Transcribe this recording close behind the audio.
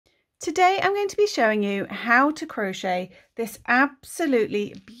Today I'm going to be showing you how to crochet this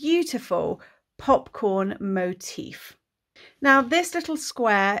absolutely beautiful popcorn motif. Now this little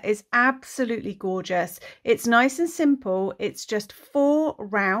square is absolutely gorgeous. It's nice and simple. It's just 4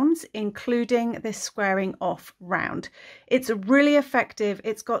 rounds including this squaring off round. It's really effective.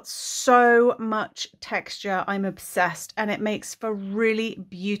 It's got so much texture. I'm obsessed, and it makes for really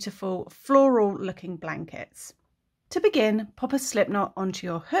beautiful floral looking blankets. To begin, pop a slip knot onto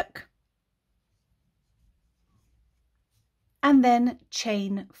your hook and then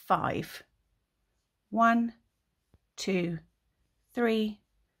chain 5. 1, 2, 3,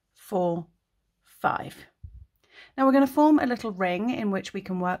 4, 5. Now we're going to form a little ring in which we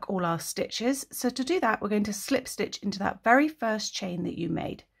can work all our stitches. So to do that, we're going to slip stitch into that very first chain that you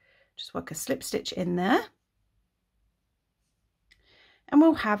made. Just work a slip stitch in there, and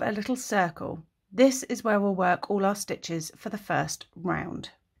we'll have a little circle. This is where we'll work all our stitches for the first round.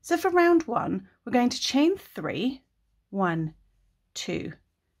 So for round 1, we're going to chain 3, 1, 2,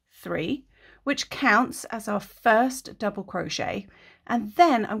 3, which counts as our first double crochet, and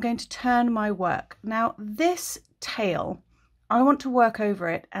then I'm going to turn my work. Now this tail, I want to work over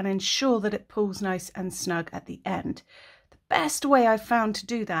it and ensure that it pulls nice and snug at the end. The best way I've found to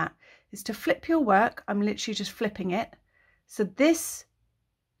do that is to flip your work. I'm literally just flipping it, so this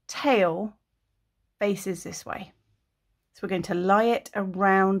tail faces this way. So we're going to lie it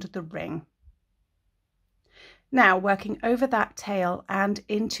around the ring. Now working over that tail and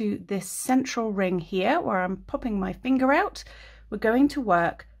into this central ring here where I'm popping my finger out, we're going to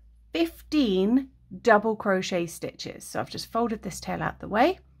work 15 double crochet stitches. So I've just folded this tail out the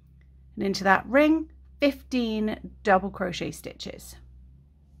way, and into that ring 15 double crochet stitches.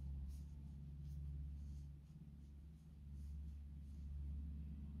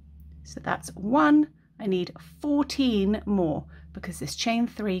 So that's 1. I need 14 more because this chain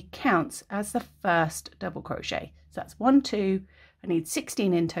 3 counts as the first double crochet. So that's 1, 2, I need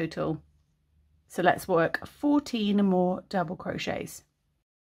 16 in total. So let's work 14 more double crochets.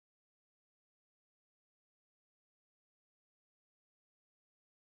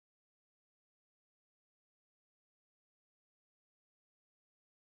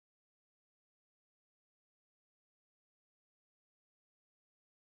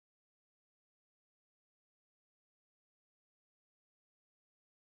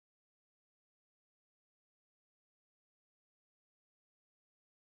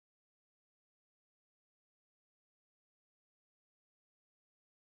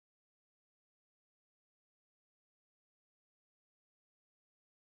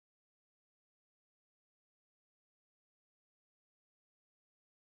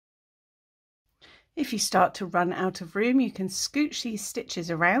 If you start to run out of room, you can scooch these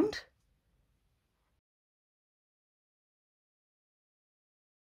stitches around.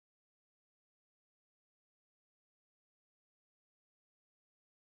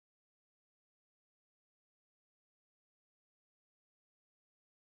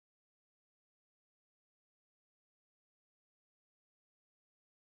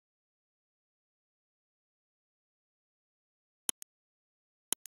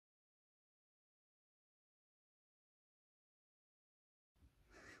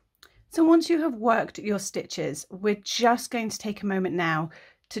 So once you have worked your stitches, we're just going to take a moment now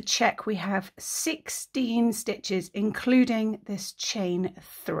to check we have 16 stitches, including this chain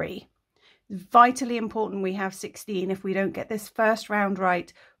 3. It's vitally important we have 16. If we don't get this first round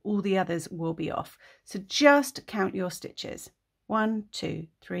right, all the others will be off. So just count your stitches. 1, 2,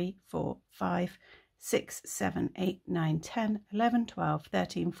 3, 4, 5, 6, 7, 8, 9, 10, 11, 12,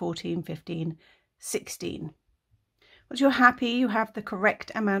 13, 14, 15, 16. Once you're happy you have the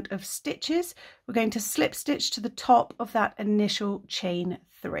correct amount of stitches, we're going to slip stitch to the top of that initial chain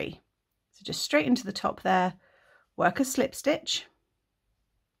 3. So just straight into the top there, work a slip stitch,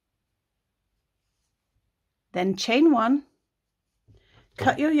 then chain 1,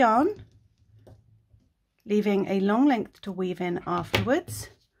 cut your yarn, leaving a long length to weave in afterwards,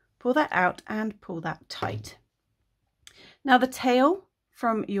 pull that out and pull that tight. Now the tail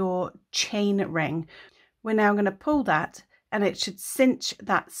from your chain ring, we're now going to pull that, and it should cinch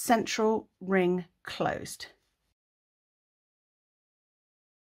that central ring closed.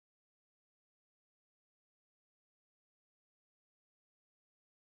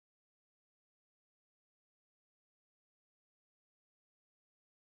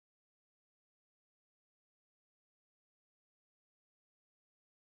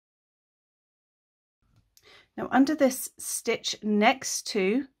 Now under this stitch next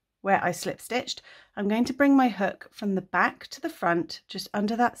to where I slip stitched, I'm going to bring my hook from the back to the front, just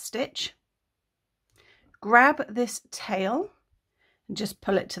under that stitch, grab this tail, and just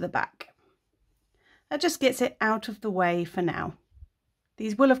pull it to the back. That just gets it out of the way for now.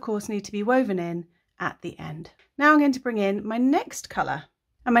 These will of course need to be woven in at the end. Now I'm going to bring in my next colour,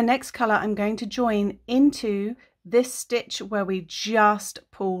 and my next colour I'm going to join into this stitch where we just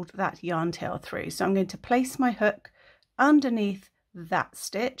pulled that yarn tail through. So I'm going to place my hook underneath that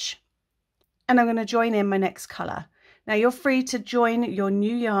stitch, and I'm going to join in my next colour. Now you're free to join your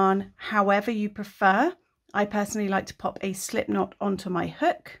new yarn however you prefer. I personally like to pop a slip knot onto my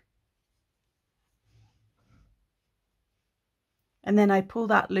hook, and then I pull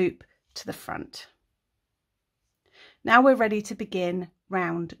that loop to the front. Now we're ready to begin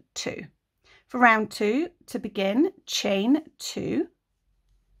round 2. For round 2, to begin, chain 2,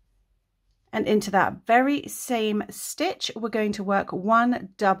 and into that very same stitch we're going to work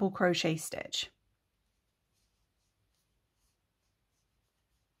 1 double crochet stitch.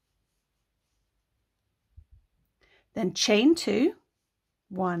 Then chain 2,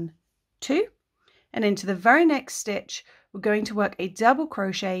 1, 2, and into the very next stitch we're going to work a double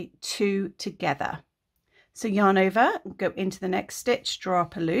crochet 2 together. So yarn over, go into the next stitch, draw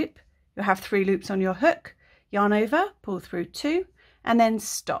up a loop. You'll have 3 loops on your hook, yarn over, pull through 2, and then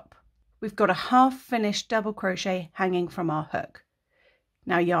stop. We've got a half finished double crochet hanging from our hook.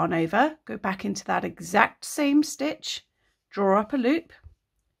 Now yarn over, go back into that exact same stitch, draw up a loop.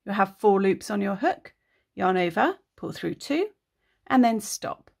 You'll have 4 loops on your hook, yarn over, pull through 2, and then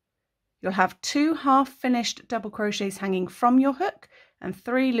stop. You'll have 2 half finished double crochets hanging from your hook and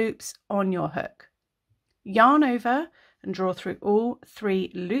 3 loops on your hook. Yarn over and draw through all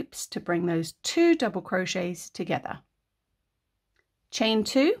 3 loops to bring those 2 double crochets together. Chain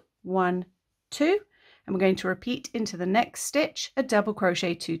 2, 1, 2, and we're going to repeat into the next stitch a double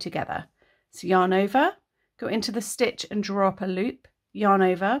crochet 2 together. So yarn over, go into the stitch and draw up a loop, yarn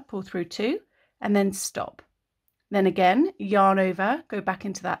over, pull through 2, and then stop. Then again, yarn over, go back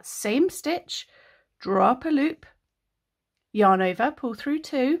into that same stitch, draw up a loop, yarn over, pull through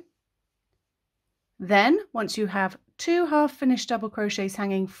 2. Then once you have 2 half finished double crochets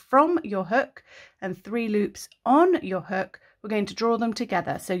hanging from your hook and 3 loops on your hook, we're going to draw them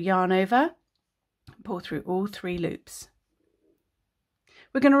together. So yarn over, pull through all 3 loops.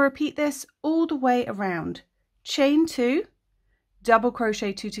 We're going to repeat this all the way around. Chain 2, double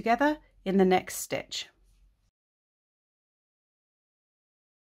crochet 2 together in the next stitch.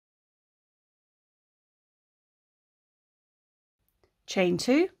 Chain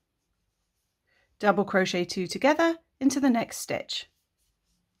 2, double crochet 2 together into the next stitch.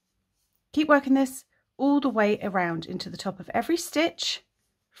 Keep working this all the way around into the top of every stitch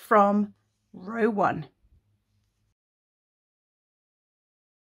from row 1.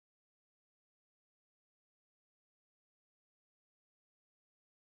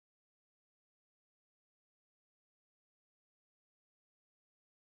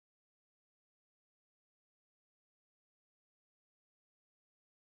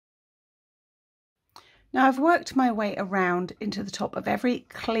 Now I've worked my way around into the top of every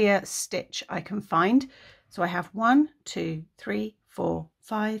clear stitch I can find. So I have 1, 2, 3, 4,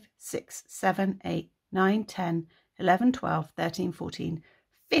 5, 6, 7, 8, 9, 10, 11, 12, 13, 14,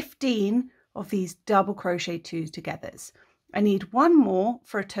 15 of these double crochet 2 togethers. I need 1 more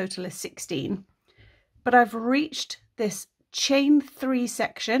for a total of 16, but I've reached this chain 3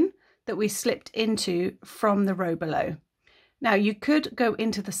 section that we slipped into from the row below. Now you could go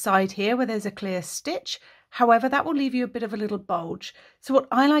into the side here where there's a clear stitch, however that will leave you a bit of a little bulge. So what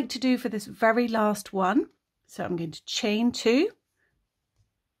I like to do for this very last one, so I'm going to chain 2,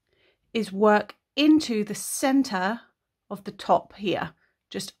 is work into the center of the top here.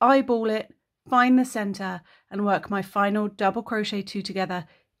 Just eyeball it, find the center and work my final double crochet 2 together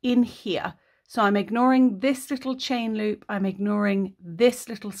in here. So I'm ignoring this little chain loop, I'm ignoring this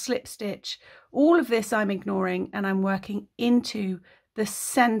little slip stitch, all of this I'm ignoring, and I'm working into the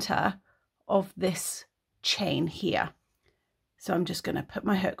center of this chain here. So I'm just going to put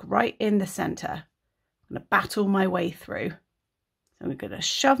my hook right in the center. I'm going to battle my way through. So I'm going to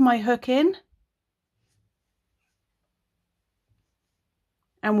shove my hook in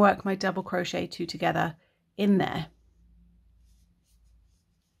and work my double crochet 2 together in there.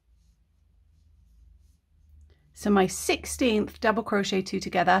 So my 16th double crochet 2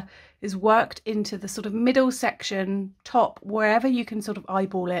 together is worked into the sort of middle section, top, wherever you can sort of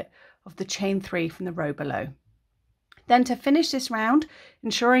eyeball it, of the chain 3 from the row below. Then to finish this round,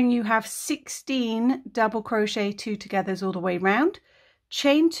 ensuring you have 16 double crochet 2 togethers all the way round,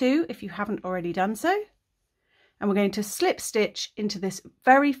 chain 2 if you haven't already done so, and we're going to slip stitch into this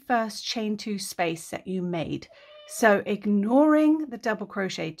very first chain 2 space that you made. So ignoring the double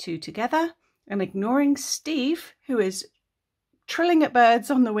crochet 2 together, and ignoring Steve, who is trilling at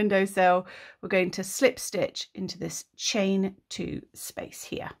birds on the windowsill, we're going to slip stitch into this chain 2 space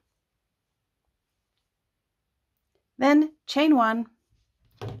here. Then chain 1,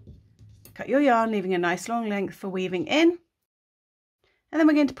 cut your yarn, leaving a nice long length for weaving in, and then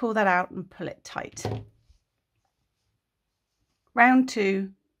we're going to pull that out and pull it tight. Round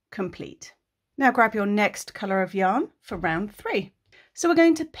 2 complete. Now grab your next colour of yarn for round 3. So we're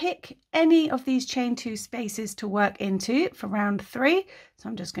going to pick any of these chain 2 spaces to work into for round 3. So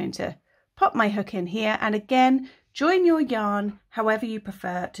I'm just going to pop my hook in here, and again, join your yarn however you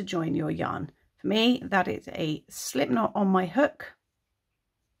prefer to join your yarn. For me, that is a slip knot on my hook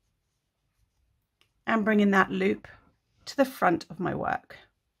and bringing that loop to the front of my work.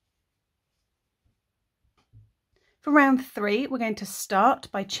 For round 3, we're going to start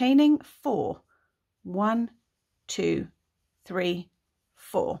by chaining 4. 1, 2, 3,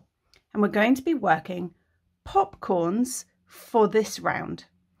 4. And we're going to be working popcorns for this round.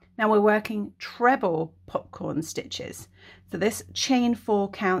 Now we're working treble popcorn stitches. So this chain 4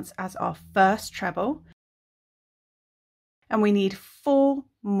 counts as our first treble. And we need 4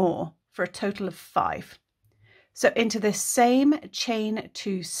 more for a total of 5. So into this same chain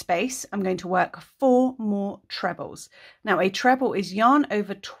 2 space, I'm going to work 4 more trebles. Now a treble is yarn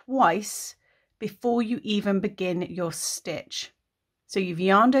over twice before you even begin your stitch. So you've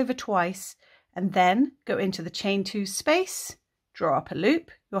yarned over twice and then go into the chain 2 space, draw up a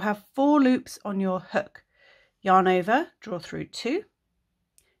loop. You'll have 4 loops on your hook. Yarn over, draw through 2,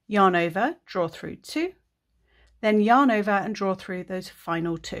 yarn over, draw through 2, then yarn over and draw through those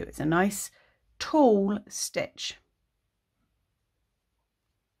final 2. It's a nice tall stitch.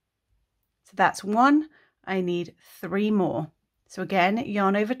 So that's 1. I need 3 more. So again,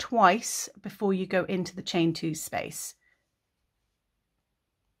 yarn over twice before you go into the chain 2 space.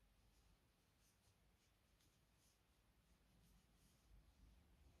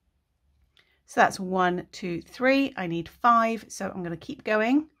 So that's 1, 2, 3. I need 5. So I'm going to keep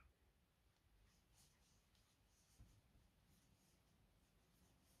going.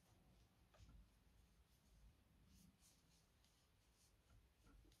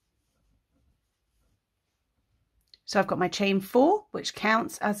 So I've got my chain 4, which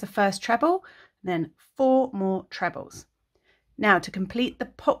counts as the first treble, then 4 more trebles. Now to complete the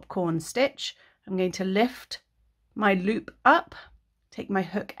popcorn stitch, I'm going to lift my loop up, take my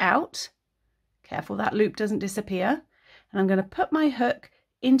hook out. Careful that loop doesn't disappear. And I'm going to put my hook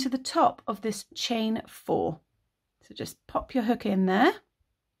into the top of this chain 4. So just pop your hook in there.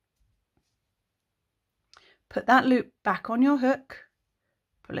 Put that loop back on your hook,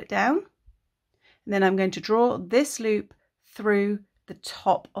 pull it down. And then I'm going to draw this loop through the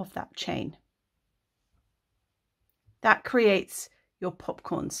top of that chain. That creates your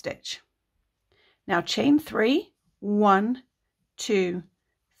popcorn stitch. Now chain 3, 1, 2,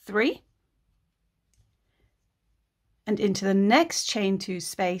 3. And into the next chain 2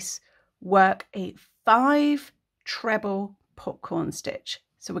 space, work a 5 treble popcorn stitch.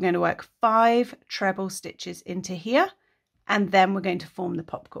 So we're going to work 5 treble stitches into here, and then we're going to form the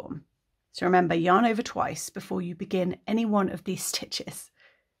popcorn. So remember, yarn over twice before you begin any one of these stitches.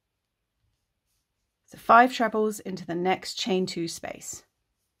 So 5 trebles into the next chain 2 space.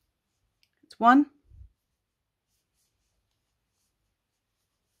 It's 1,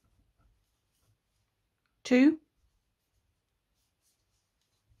 2,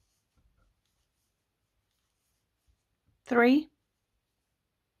 3,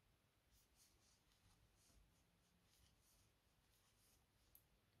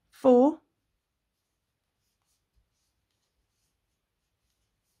 4,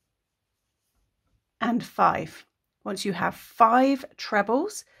 and 5. Once you have 5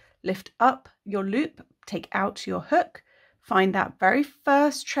 trebles, lift up your loop, take out your hook, find that very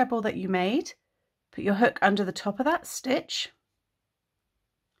first treble that you made, put your hook under the top of that stitch,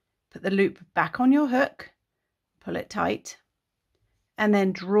 put the loop back on your hook, pull it tight, and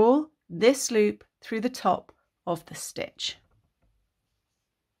then draw this loop through the top of the stitch.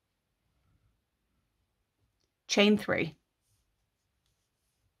 Chain 3.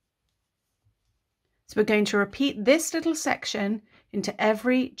 So we're going to repeat this little section into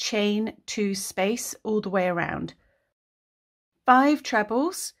every chain 2 space all the way around. 5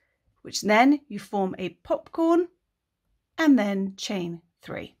 trebles, which then you form a popcorn, and then chain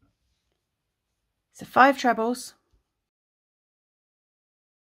 3. So 5 trebles,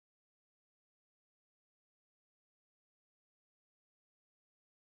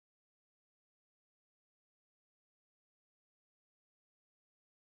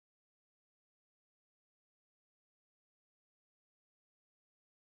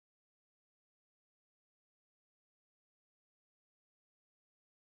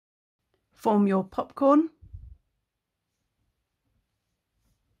 Form your popcorn.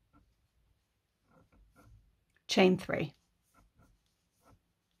 Chain 3.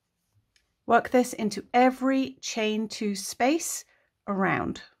 Work this into every chain 2 space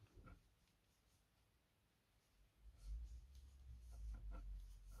around.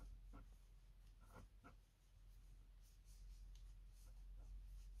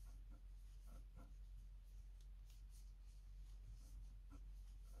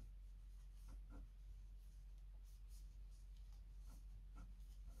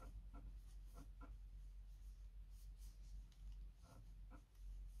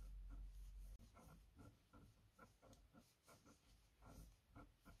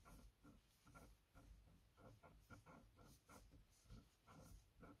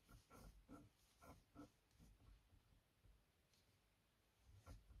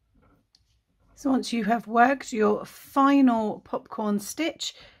 So once you have worked your final popcorn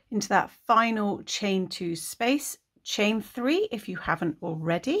stitch into that final chain 2 space, chain 3 if you haven't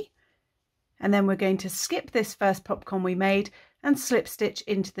already, and then we're going to skip this first popcorn we made and slip stitch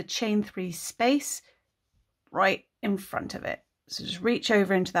into the chain 3 space right in front of it. So just reach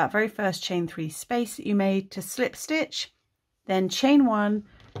over into that very first chain 3 space that you made to slip stitch, then chain 1,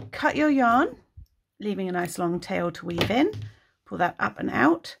 cut your yarn, leaving a nice long tail to weave in, pull that up and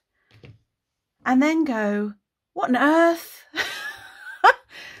out, and then go, what on earth?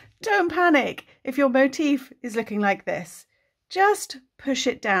 Don't panic if your motif is looking like this. Just push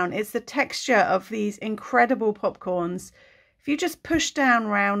it down. It's the texture of these incredible popcorns. If you just push down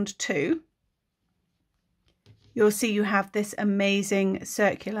round 2, you'll see you have this amazing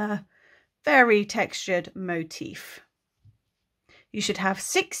circular, very textured motif. You should have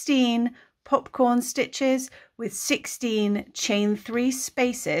 16 popcorn stitches with 16 chain 3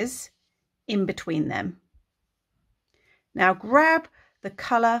 spaces in between them. Now grab the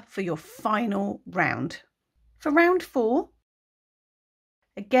colour for your final round. For round 4,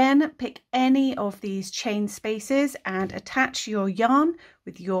 again pick any of these chain spaces and attach your yarn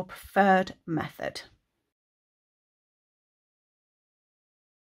with your preferred method.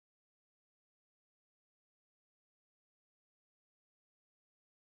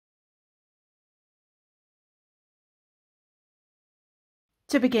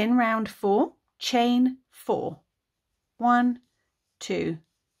 To begin round 4, chain 4. 1, 2,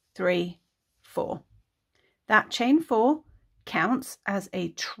 3, 4. That chain 4 counts as a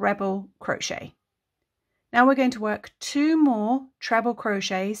treble crochet. Now we're going to work 2 more treble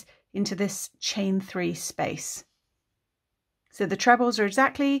crochets into this chain 3 space. So the trebles are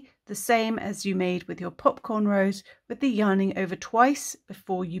exactly the same as you made with your popcorn rows, with the yarning over twice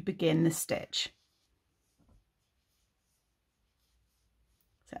before you begin the stitch.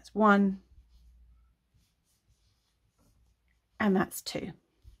 So that's 1 and that's 2.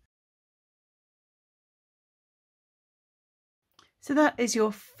 So that is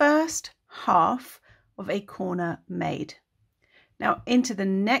your first half of a corner made. Now into the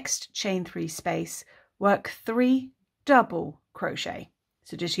next chain 3 space, work 3 double crochet.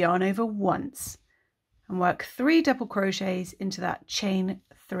 So just yarn over once and work 3 double crochets into that chain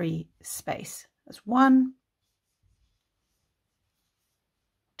 3 space. That's 1,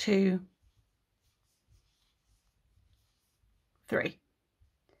 2, 3.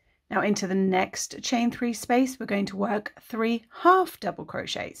 Now into the next chain 3 space, we're going to work 3 half double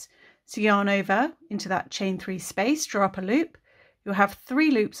crochets. So yarn over into that chain 3 space, draw up a loop. You'll have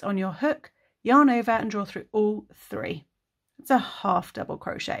 3 loops on your hook, yarn over and draw through all 3. It's a half double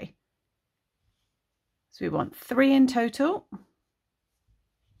crochet. So we want 3 in total.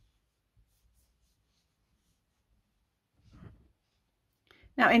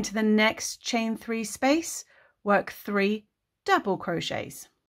 Now into the next chain 3 space, work 3 double crochets.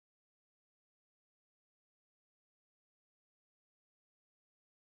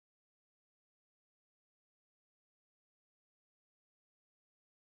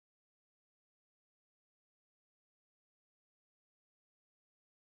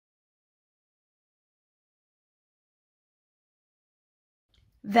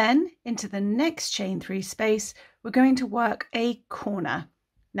 Then into the next chain 3 space, we're going to work a corner.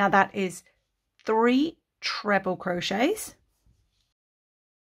 Now that is 3 treble crochets.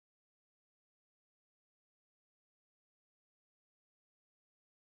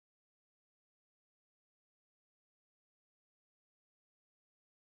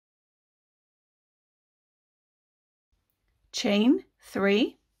 Chain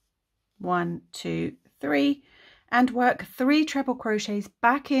 3, 1, 2, 3, and work 3 treble crochets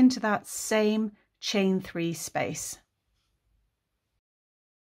back into that same chain 3 space.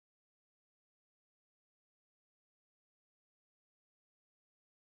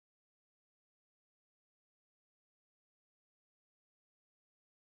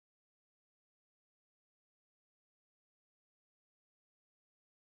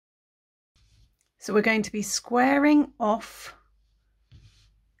 So we're going to be squaring off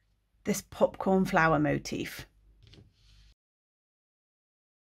this popcorn flower motif.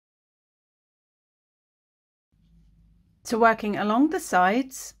 So working along the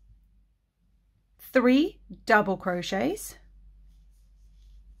sides, 3 double crochets,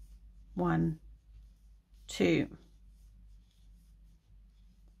 1, 2,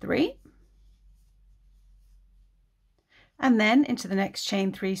 3, and then into the next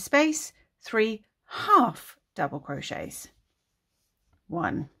chain 3 space, 3 half double crochets,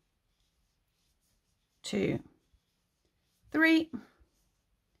 1, 2, 3.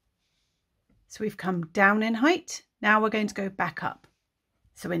 So we've come down in height. Now we're going to go back up.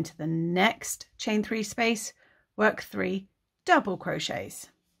 So into the next chain 3 space, work 3 double crochets,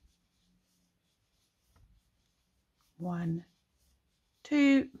 1,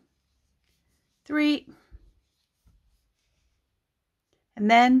 2, 3, and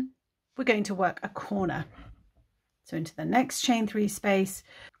then we're going to work a corner. So into the next chain 3 space,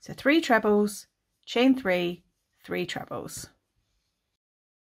 so 3 trebles, chain 3, 3 trebles.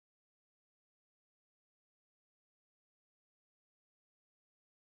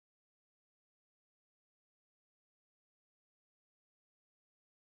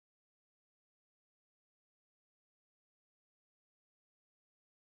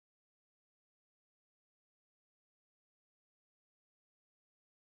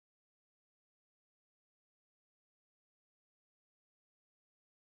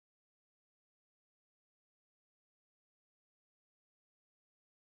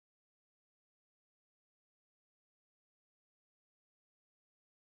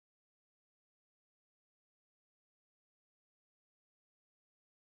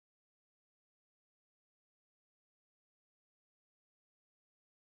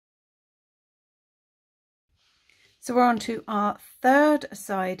 So we're on to our third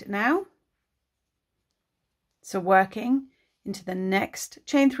side now. So working into the next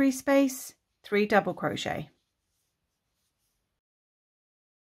chain 3 space, 3 double crochet.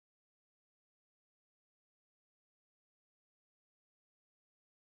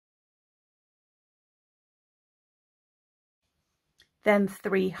 Then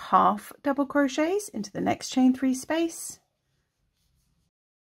 3 half double crochets into the next chain 3 space.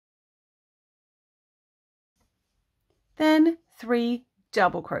 Then 3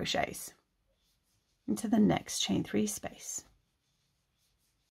 double crochets into the next chain 3 space.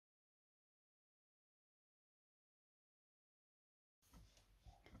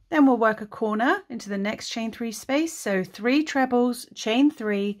 Then we'll work a corner into the next chain 3 space. So 3 trebles, chain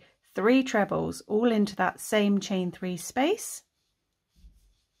 3, 3 trebles, all into that same chain 3 space.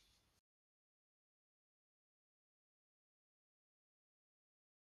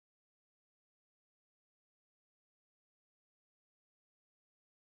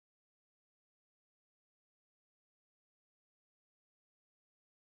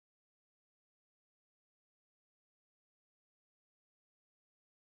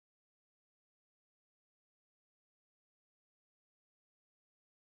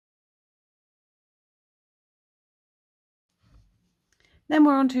 Then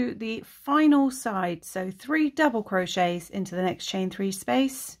we're on to the final side, so 3 double crochets into the next chain 3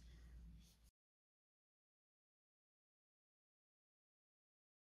 space,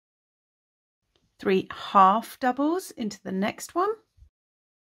 3 half doubles into the next one,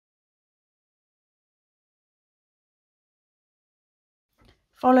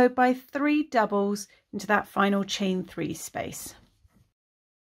 followed by 3 doubles into that final chain 3 space.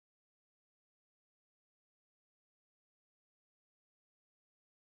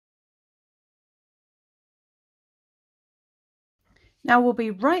 Now we'll be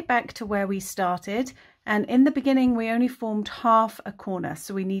right back to where we started, and in the beginning we only formed half a corner,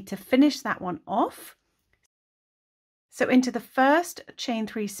 so we need to finish that one off. So into the first chain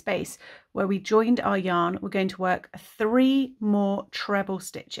 3 space where we joined our yarn, we're going to work 3 more treble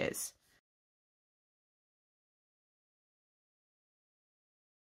stitches.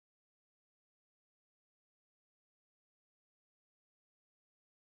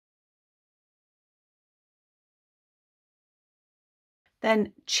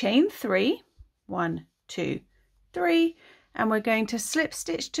 Then chain 3, 1, 2, 3, and we're going to slip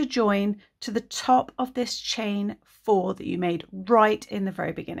stitch to join to the top of this chain 4 that you made right in the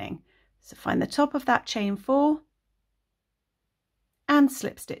very beginning. So find the top of that chain 4 and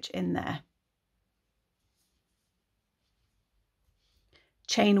slip stitch in there.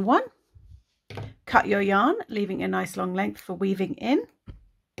 Chain 1, cut your yarn, leaving a nice long length for weaving in.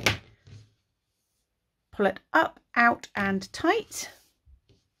 Pull it up, out and tight.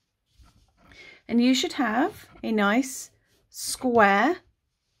 And you should have a nice square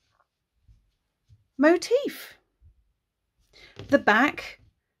motif. The back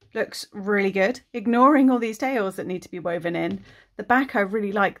looks really good, ignoring all these tails that need to be woven in. The back, I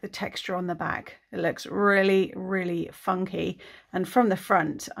really like the texture on the back. It looks really, really funky. And from the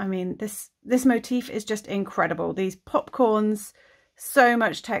front, I mean, this motif is just incredible. These popcorns, so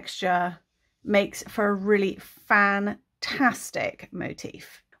much texture, makes for a really fantastic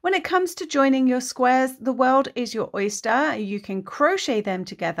motif. When it comes to joining your squares, the world is your oyster. You can crochet them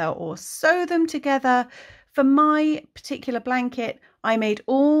together or sew them together. For my particular blanket, I made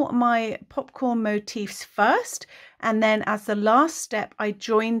all my popcorn motifs first, and then as the last step, I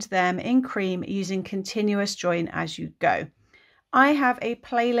joined them in cream using continuous join as you go. I have a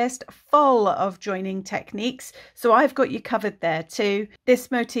playlist full of joining techniques, so I've got you covered there too.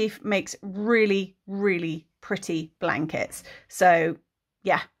 This motif makes really, really pretty blankets. So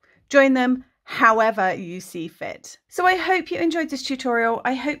yeah, join them however you see fit. So I hope you enjoyed this tutorial.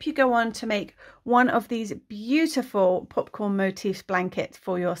 I hope you go on to make one of these beautiful popcorn motifs blankets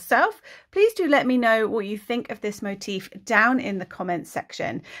for yourself. Please do let me know what you think of this motif down in the comments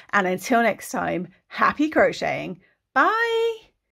section. And until next time, happy crocheting. Bye.